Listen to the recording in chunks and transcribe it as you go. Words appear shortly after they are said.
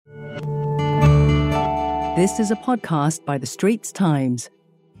This is a podcast by The Straits Times.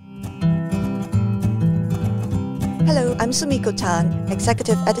 Hello, I'm Sumiko Tan,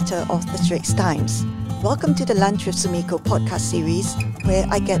 Executive Editor of The Straits Times. Welcome to the Lunch with Sumiko podcast series, where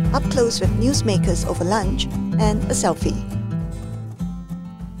I get up close with newsmakers over lunch and a selfie.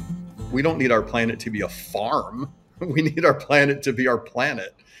 We don't need our planet to be a farm. We need our planet to be our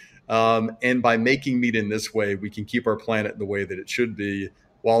planet. And by making meat in this way, we can keep our planet the way that it should be,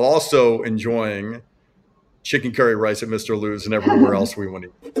 while also enjoying chicken curry rice at Mr. Lou's and everywhere else we want to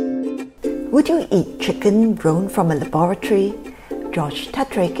eat. Would you eat chicken grown from a laboratory? George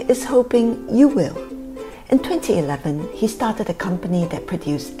Tetrick is hoping you will. In 2011, he started a company that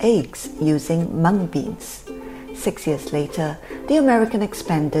produced eggs using mung beans. 6 years later, the American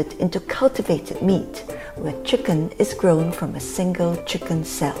expanded into cultivated meat, where chicken is grown from a single chicken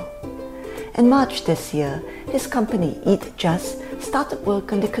cell. In March this year, his company Eat Just started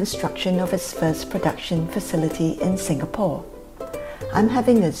work on the construction of its first production facility in Singapore. I'm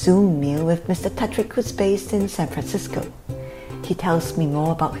having a Zoom meal with Mr. Tetrick, who's based in San Francisco. He tells me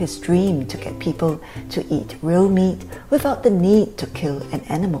more about his dream to get people to eat real meat without the need to kill an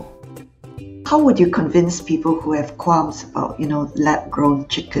animal. How would you convince people who have qualms about, lab-grown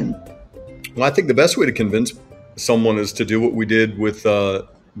chicken? Well, I think the best way to convince someone is to do what we did with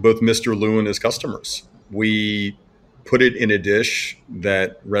both Mr. Lou and his customers. We put it in a dish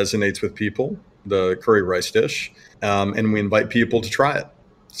that resonates with people, the curry rice dish, and we invite people to try it.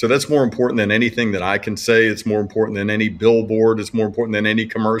 So that's more important than anything that I can say. It's more important than any billboard. It's more important than any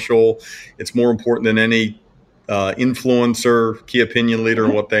commercial. It's more important than any influencer, key opinion leader,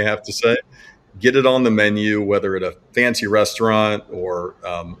 and what they have to say. Get it on the menu, whether at a fancy restaurant or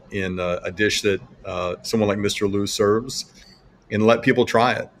in a dish that someone like Mr. Lou serves, and let people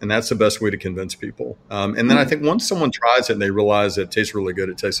try it. And that's the best way to convince people. And then I think once someone tries it and they realize it tastes really good,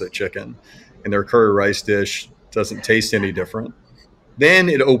 it tastes like chicken, and their curry rice dish doesn't taste any different, then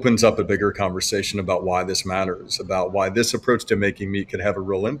it opens up a bigger conversation about why this matters, about why this approach to making meat could have a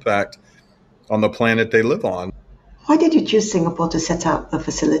real impact on the planet they live on. Why did you choose Singapore to set up a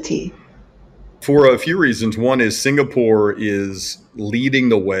facility? For a few reasons. One is Singapore is leading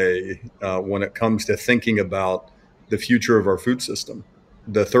the way when it comes to thinking about the future of our food system.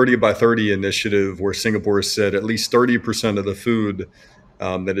 The 30 by 30 initiative, where Singapore has said at least 30% of the food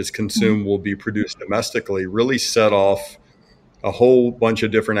that is consumed will be produced domestically, really set off a whole bunch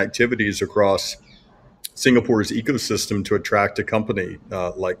of different activities across Singapore's ecosystem to attract a company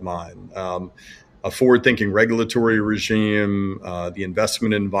like mine. A forward-thinking regulatory regime, the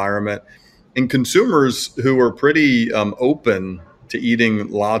investment environment, and consumers who are pretty open to eating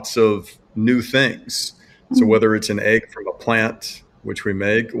lots of new things. So whether it's an egg from a plant, which we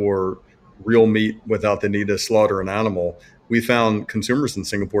make, or real meat without the need to slaughter an animal, we found consumers in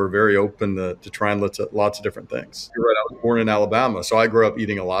Singapore very open to trying lots of different things. You're right, I was born in Alabama, so I grew up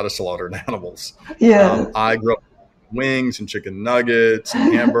eating a lot of slaughtered animals. Yeah. I grew up with wings and chicken nuggets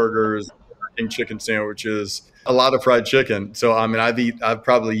and hamburgers, chicken sandwiches, a lot of fried chicken. So, I've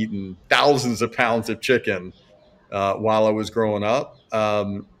probably eaten thousands of pounds of chicken while I was growing up.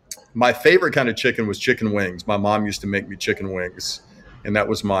 My favorite kind of chicken was chicken wings. My mom used to make me chicken wings, and that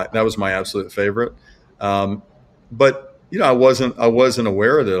was my absolute favorite. But I wasn't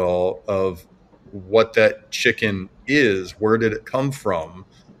aware of it all, of what that chicken is. Where did it come from?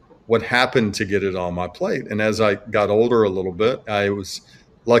 What happened to get it on my plate? And as I got older a little bit, I was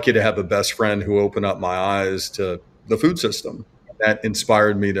lucky to have a best friend who opened up my eyes to the food system. That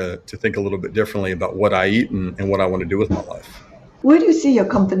inspired me to think a little bit differently about what I eat and what I want to do with my life. Where do you see your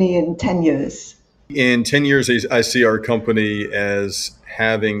company in 10 years? In 10 years, I see our company as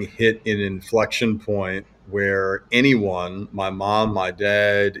having hit an inflection point where anyone, my mom, my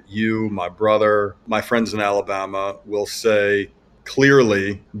dad, you, my brother, my friends in Alabama, will say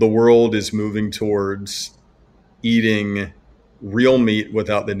clearly the world is moving towards eating real meat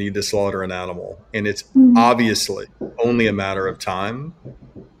without the need to slaughter an animal. And it's obviously only a matter of time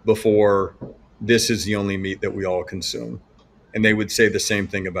before this is the only meat that we all consume. And they would say the same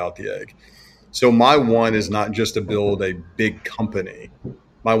thing about the egg. So my one is not just to build a big company.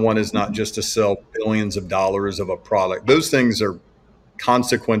 My one is not just to sell billions of dollars of a product. Those things are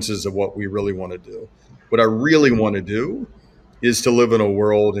consequences of what we really want to do. What I really want to do is to live in a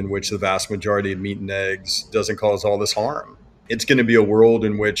world in which the vast majority of meat and eggs doesn't cause all this harm. It's going to be a world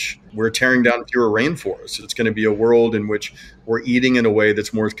in which we're tearing down fewer rainforests. It's going to be a world in which we're eating in a way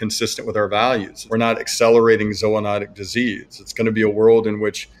that's more consistent with our values. We're not accelerating zoonotic disease. It's going to be a world in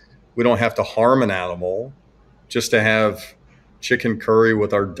which we don't have to harm an animal just to have chicken curry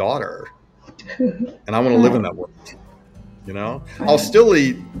with our daughter. And I want to live in that world. I'll still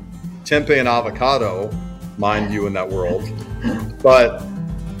eat tempeh and avocado mind you in that world. But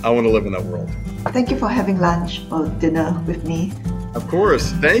I want to live in that world. Thank you for having lunch or dinner with me. Of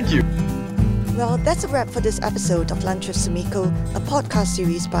course. Thank you. Well, that's a wrap for this episode of Lunch with Sumiko, a podcast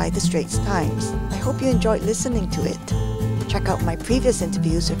series by The Straits Times. I hope you enjoyed listening to it. Check out my previous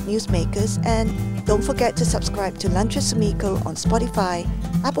interviews with newsmakers and don't forget to subscribe to Lunch with Sumiko on Spotify,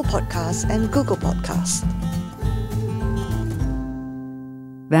 Apple Podcasts and Google Podcasts.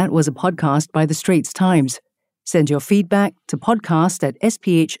 That was a podcast by The Straits Times. Send your feedback to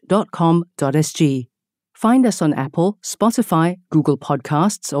podcast@sph.com.sg. Find us on Apple, Spotify, Google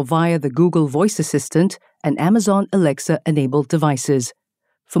Podcasts, or via the Google Voice Assistant and Amazon Alexa-enabled devices.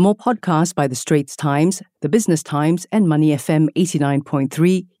 For more podcasts by The Straits Times, The Business Times, and Money FM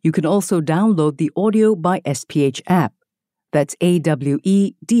 89.3, you can also download the Audio by SPH app. That's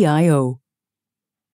AWEDIO.